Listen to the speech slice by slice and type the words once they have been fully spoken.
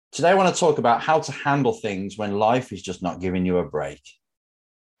Today, I want to talk about how to handle things when life is just not giving you a break.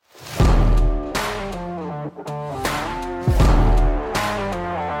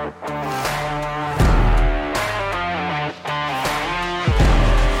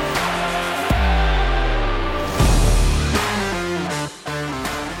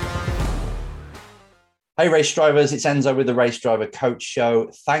 Hey, race drivers, it's Enzo with the Race Driver Coach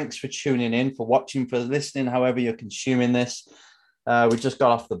Show. Thanks for tuning in, for watching, for listening, however you're consuming this. We just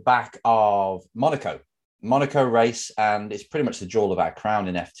got off the back of Monaco race, and it's pretty much the jewel of our crown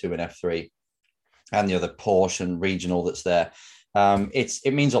in F2 and F3 and the other Porsche and regional that's there.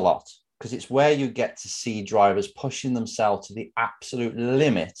 It means a lot because it's where you get to see drivers pushing themselves to the absolute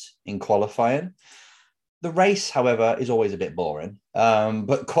limit in qualifying. The race, however, is always a bit boring,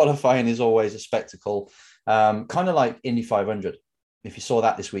 but qualifying is always a spectacle, kind of like Indy 500. If you saw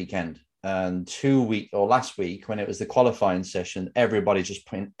that this weekend and last week when it was the qualifying session, everybody just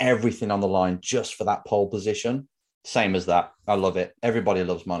putting everything on the line just for that pole position. Same as that. I love it. Everybody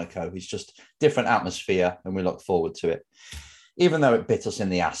loves Monaco. It's just different atmosphere and we look forward to it, even though it bit us in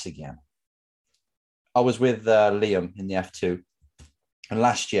the ass again. I was with Liam in the F2, and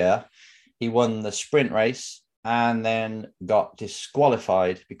last year, he won the sprint race and then got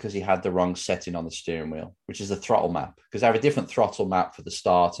disqualified because he had the wrong setting on the steering wheel, which is the throttle map, because they have a different throttle map for the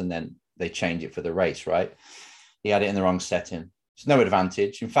start and then they change it for the race, right? He had it in the wrong setting. It's no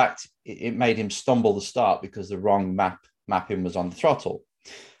advantage. In fact, it made him stumble the start because the wrong mapping was on the throttle.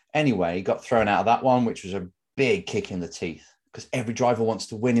 Anyway, he got thrown out of that one, which was a big kick in the teeth because every driver wants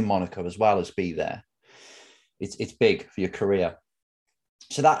to win in Monaco as well as be there. It's big for your career.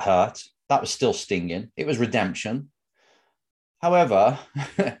 So that hurt. That was still stinging. It was redemption. However,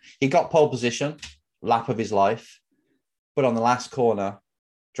 he got pole position, lap of his life. But on the last corner,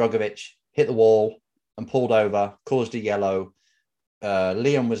 Drogovic hit the wall and pulled over, caused a yellow.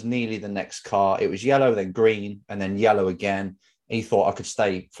 Liam was nearly the next car. It was yellow, then green, and then yellow again. He thought I could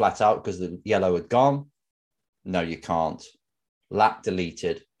stay flat out because the yellow had gone. No, you can't. Lap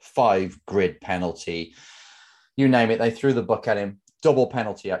deleted, 5 grid penalty. You name it, they threw the book at him. Double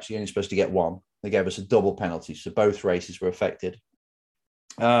penalty, actually, only supposed to get one. They gave us a double penalty, so both races were affected.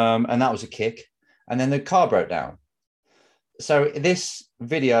 And that was a kick. And then the car broke down. So this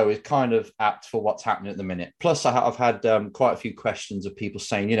video is kind of apt for what's happening at the minute. Plus, I've had quite a few questions of people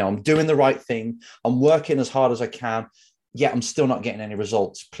saying, I'm doing the right thing. I'm working as hard as I can. Yet I'm still not getting any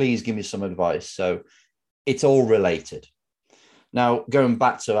results. Please give me some advice. So it's all related. Now, going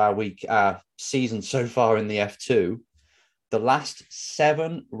back to our season so far in the F2, the last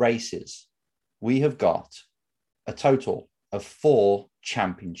 7 races, we have got a total of 4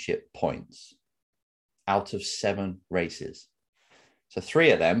 championship points out of 7 races. So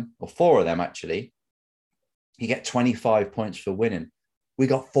 3 of them, or 4 of them actually, you get 25 points for winning. We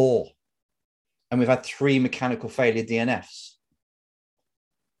got 4. And we've had 3 mechanical failure DNFs.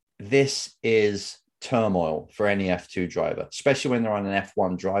 This is turmoil for any F2 driver, especially when they're on an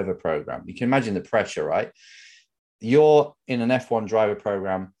F1 driver program. You can imagine the pressure, right? You're in an F1 driver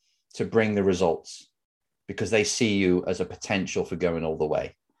program to bring the results because they see you as a potential for going all the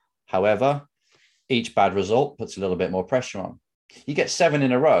way. However, each bad result puts a little bit more pressure on. You get 7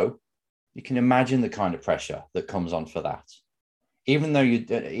 in a row, you can imagine the kind of pressure that comes on for that. Even though he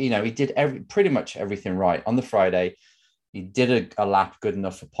did pretty much everything right on the Friday, he did a lap good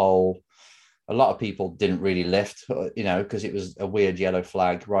enough for pole. A lot of people didn't really lift, because it was a weird yellow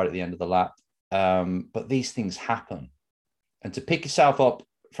flag right at the end of the lap. But these things happen. And to pick yourself up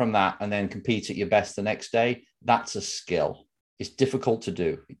from that and then compete at your best the next day, that's a skill. It's difficult to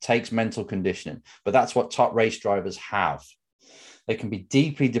do. It takes mental conditioning, but that's what top race drivers have. They can be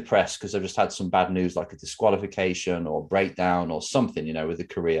deeply depressed because they've just had some bad news, like a disqualification or breakdown or something, with a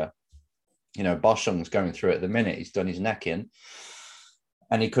career. Boschung's going through it at the minute. He's done his neck in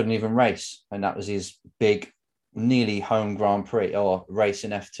and he couldn't even race. And that was his big nearly home Grand Prix or race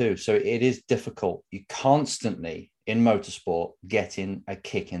in F2. So it is difficult. You constantly in motorsport getting a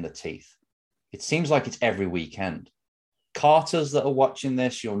kick in the teeth. It seems like it's every weekend. Karters that are watching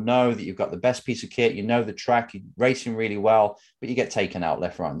this, you'll know that you've got the best piece of kit, the track, you're racing really well, but you get taken out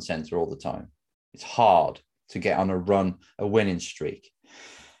left, right, and center all the time. It's hard to get on a winning streak,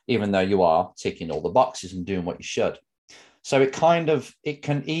 even though you are ticking all the boxes and doing what you should. So it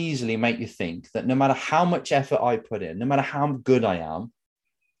can easily make you think that no matter how much effort I put in, no matter how good I am,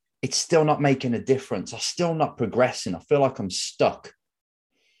 it's still not making a difference. I'm still not progressing. I feel like I'm stuck.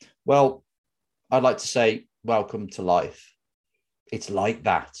 Well, I'd like to say, welcome to life. It's like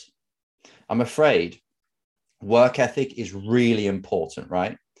that. I'm afraid work ethic is really important,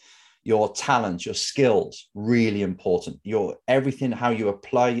 right? Your talents, your skills, really important. Your everything, how you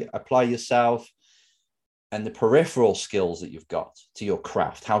apply yourself, and the peripheral skills that you've got to your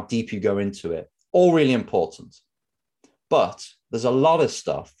craft, how deep you go into it, all really important. But there's a lot of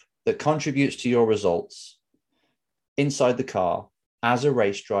stuff that contributes to your results inside the car, as a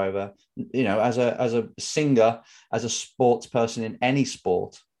race driver, as a singer, as a sports person in any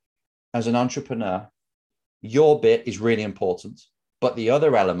sport, as an entrepreneur. Your bit is really important. But the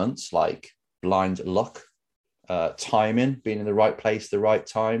other elements like blind luck, timing, being in the right place, the right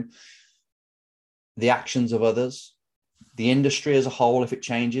time, the actions of others, the industry as a whole, if it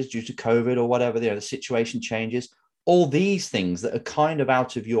changes due to COVID or whatever, the situation changes, all these things that are kind of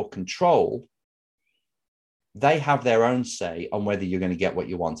out of your control, they have their own say on whether you're going to get what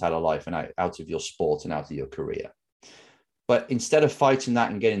you want out of life and out of your sport and out of your career. But instead of fighting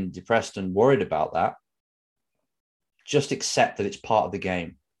that and getting depressed and worried about that, just accept that it's part of the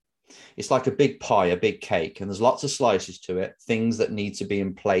game. It's like a big pie, a big cake, and there's lots of slices to it, things that need to be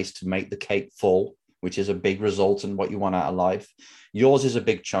in place to make the cake full, which is a big result in what you want out of life. Yours is a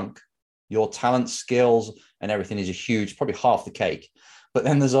big chunk. Your talent, skills, and everything is a huge, probably half the cake. But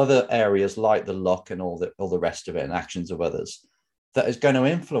then there's other areas like the luck and all the rest of it and actions of others that is going to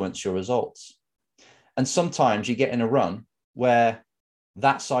influence your results. And sometimes you get in a run where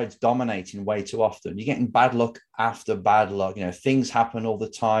that side's dominating way too often. You're getting bad luck after bad luck. Things happen all the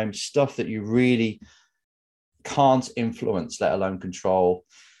time, stuff that you really can't influence, let alone control.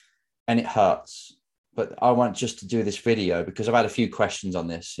 And it hurts. But I want just to do this video because I've had a few questions on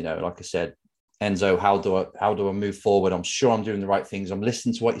this. Like I said, Enzo, how do I move forward? I'm sure I'm doing the right things. I'm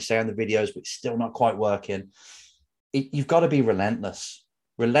listening to what you say on the videos, but it's still not quite working. You've got to be relentless,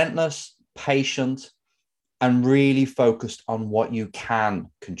 patient, and really focused on what you can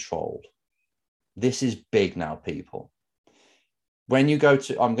control. This is big now, people. When you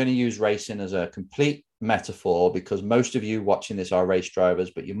I'm going to use racing as a complete metaphor because most of you watching this are race drivers,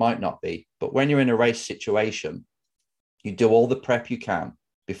 but you might not be. But when you're in a race situation, you do all the prep you can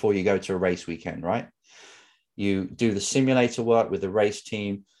before you go to a race weekend, right? You do the simulator work with the race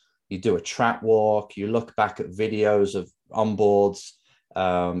team. You do a track walk. You look back at videos of onboards.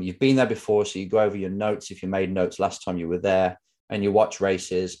 You've been there before, so you go over your notes if you made notes last time you were there, and you watch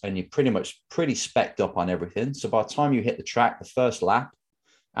races, and you're pretty specced up on everything. So by the time you hit the track, the first lap,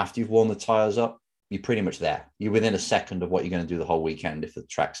 after you've worn the tires up, you're pretty much there. You're within a second of what you're going to do the whole weekend if the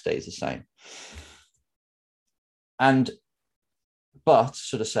track stays the same. But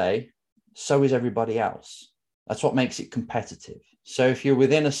sort of say, so is everybody else. That's what makes it competitive. So if you're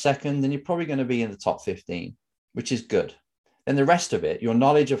within a second, then you're probably going to be in the top 15, which is good. Then the rest of it, your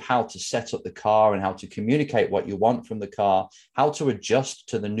knowledge of how to set up the car and how to communicate what you want from the car, how to adjust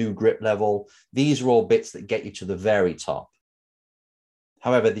to the new grip level, these are all bits that get you to the very top.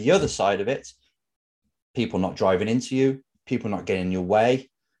 However, the other side of it, people not driving into you, people not getting in your way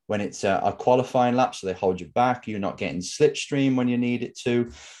when it's a qualifying lap, so they hold you back, you're not getting slipstream when you need it to,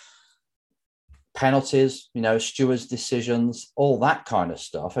 penalties, stewards' decisions, all that kind of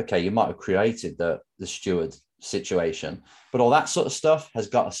stuff. Okay, you might have created the steward situation, but all that sort of stuff has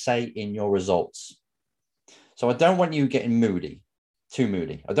got a say in your results. So I don't want you getting too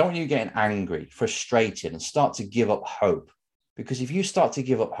moody. I don't want you getting angry, frustrated, and start to give up hope. Because if you start to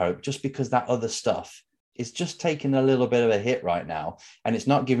give up hope just because that other stuff is just taking a little bit of a hit right now and it's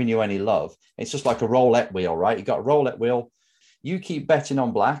not giving you any love, it's just like a roulette wheel, right? You got a roulette wheel, you keep betting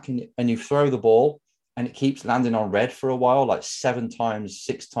on black and you throw the ball and it keeps landing on red for a while, like 7 times,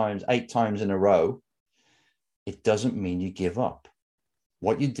 6 times, 8 times in a row. It doesn't mean you give up.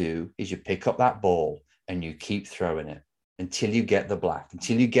 What you do is you pick up that ball and you keep throwing it until you get the black,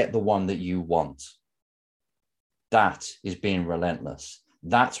 until you get the one that you want. That is being relentless.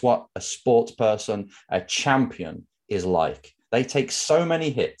 That's what a sports person, a champion is like. They take so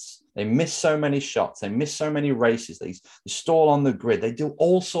many hits. They miss so many shots. They miss so many races. They stall on the grid. They do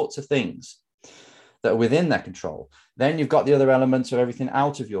all sorts of things that are within their control. Then you've got the other elements of everything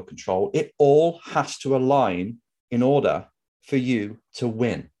out of your control. It all has to align in order for you to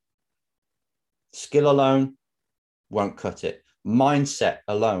win. Skill alone won't cut it. Mindset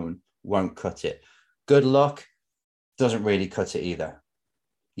alone won't cut it. Good luck doesn't really cut it either.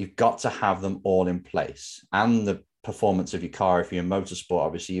 You've got to have them all in place. And the performance of your car, if you're in motorsport,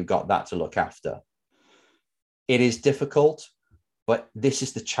 obviously you've got that to look after. It is difficult, but this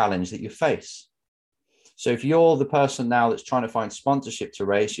is the challenge that you face. So if you're the person now that's trying to find sponsorship to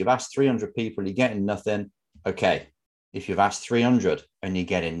race, you've asked 300 people, you're getting nothing. Okay, if you've asked 300 and you're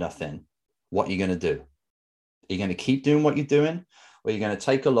getting nothing, what are you going to do? Are you going to keep doing what you're doing? Or are you going to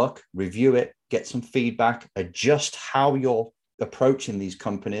take a look, review it, get some feedback, adjust how you're approaching these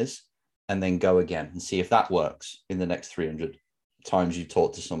companies and then go again and see if that works in the next 300 times you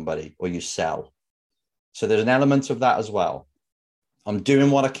talk to somebody or you sell. So there's an element of that as well. I'm doing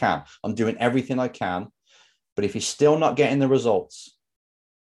what I can. I'm doing everything I can. But if you're still not getting the results,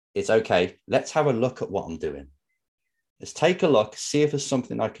 it's okay. Let's have a look at what I'm doing. Let's take a look, see if there's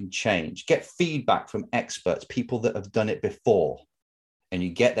something I can change. Get feedback from experts, people that have done it before, and you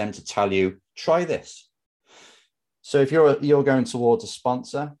get them to tell you, try this. So if you're going towards a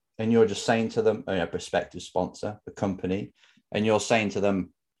sponsor and you're just saying to them, a prospective sponsor, a company, and you're saying to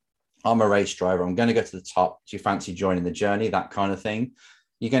them, I'm a race driver, I'm going to go to the top. Do you fancy joining the journey? That kind of thing.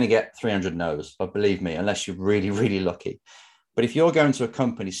 You're going to get 300 no's, but believe me, unless you're really, really lucky. But if you're going to a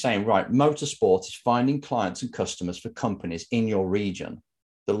company saying, right, motorsport is finding clients and customers for companies in your region,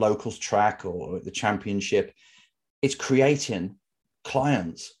 the locals track or the championship, it's creating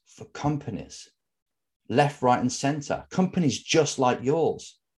clients for companies, left, right, and center, companies just like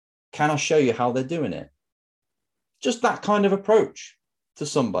yours. Can I show you how they're doing it? Just that kind of approach to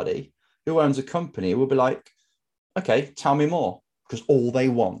somebody who owns a company will be like, okay, tell me more, because all they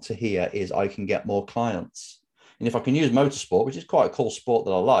want to hear is I can get more clients. And if I can use motorsport, which is quite a cool sport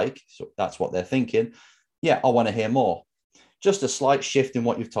that I like, so that's what they're thinking. Yeah, I want to hear more. Just a slight shift in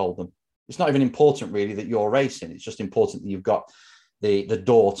what you've told them. It's not even important really that you're racing. It's just important that you've got the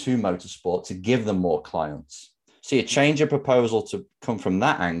door to motorsport to give them more clients. So you change your proposal to come from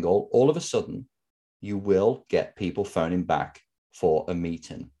that angle, all of a sudden, you will get people phoning back for a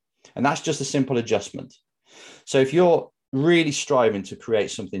meeting. And that's just a simple adjustment. So if you're really striving to create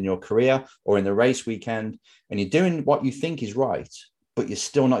something in your career or in the race weekend, and you're doing what you think is right, but you're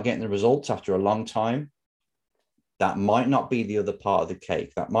still not getting the results after a long time, that might not be the other part of the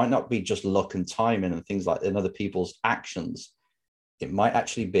cake. That might not be just luck and timing and things like that, and other people's actions. It might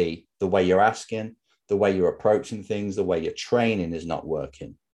actually be the way you're asking, the way you're approaching things, the way you're training is not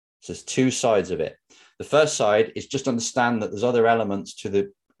working. So there's two sides of it. The first side is just understand that there's other elements to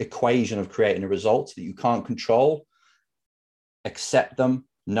the equation of creating a result that you can't control. Accept them,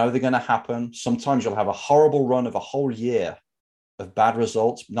 know they're going to happen. Sometimes you'll have a horrible run of a whole year of bad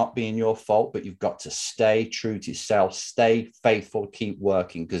results, not being your fault, but you've got to stay true to yourself, stay faithful, keep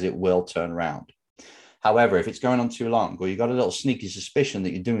working, because it will turn around. However, if it's going on too long, or you've got a little sneaky suspicion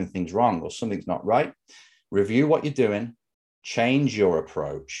that you're doing things wrong or something's not right, review what you're doing, change your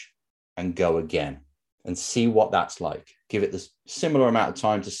approach, and go again and see what that's like. Give it the similar amount of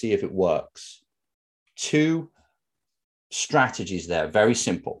time to see if it works. 2 strategies there, very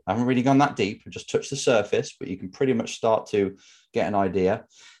simple. I haven't really gone that deep, I just touched the surface, but you can pretty much start to get an idea.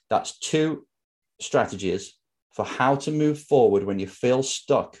 That's 2 strategies for how to move forward when you feel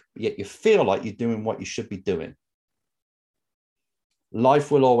stuck, yet you feel like you're doing what you should be doing.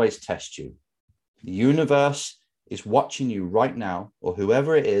 Life will always test you. The universe is watching you right now, or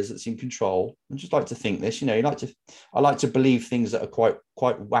whoever it is that's in control. I just like to think this, I like to believe things that are quite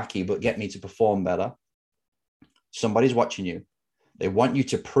wacky, but get me to perform better. Somebody's watching you. They want you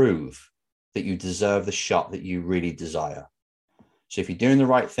to prove that you deserve the shot that you really desire. So if you're doing the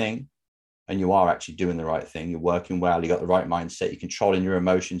right thing, and you are actually doing the right thing, you're working well, you got the right mindset, you're controlling your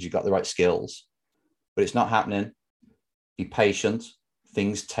emotions, you've got the right skills, but it's not happening, be patient.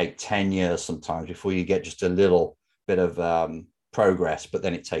 Things take 10 years sometimes before you get just a little bit of progress, but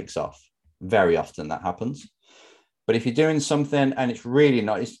then it takes off. Very often that happens. But if you're doing something and it's really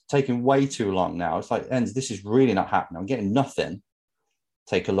not, it's taking way too long now, it's like, Enzo, this is really not happening, I'm getting nothing.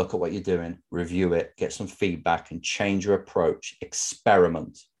 Take a look at what you're doing, review it, get some feedback and change your approach,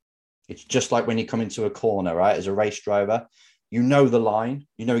 experiment. It's just like when you come into a corner, right? As a race driver, you know the line,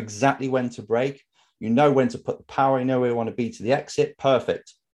 you know exactly when to brake, you know when to put the power, you know where you want to be to the exit.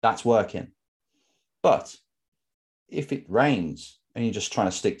 Perfect. That's working. But if it rains and you're just trying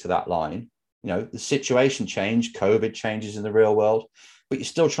to stick to that line, the situation changed, COVID changes in the real world, but you're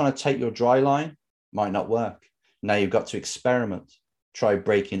still trying to take your dry line, might not work. Now you've got to experiment. Try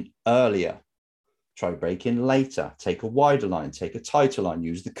braking earlier. Try braking later. Take a wider line, take a tighter line,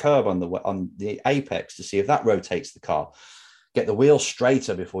 use the curve on the apex to see if that rotates the car. Get the wheel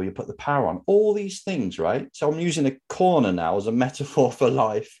straighter before you put the power on. All these things, right? So I'm using a corner now as a metaphor for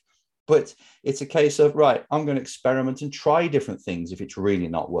life, but it's a case of, right, I'm going to experiment and try different things. If it's really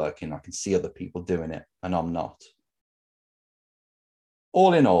not working, I can see other people doing it and I'm not.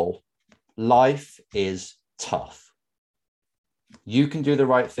 All in all, life is tough. You can do the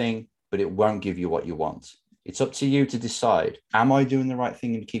right thing, but it won't give you what you want. It's up to you to decide, am I doing the right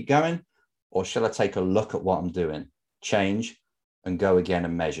thing and keep going? Or shall I take a look at what I'm doing, change and go again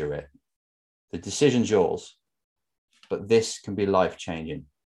and measure it? The decision's yours, but this can be life-changing.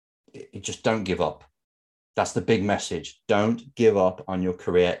 Just don't give up. That's the big message. Don't give up on your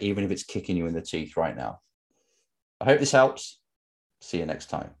career, even if it's kicking you in the teeth right now. I hope this helps. See you next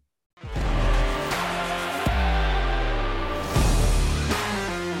time.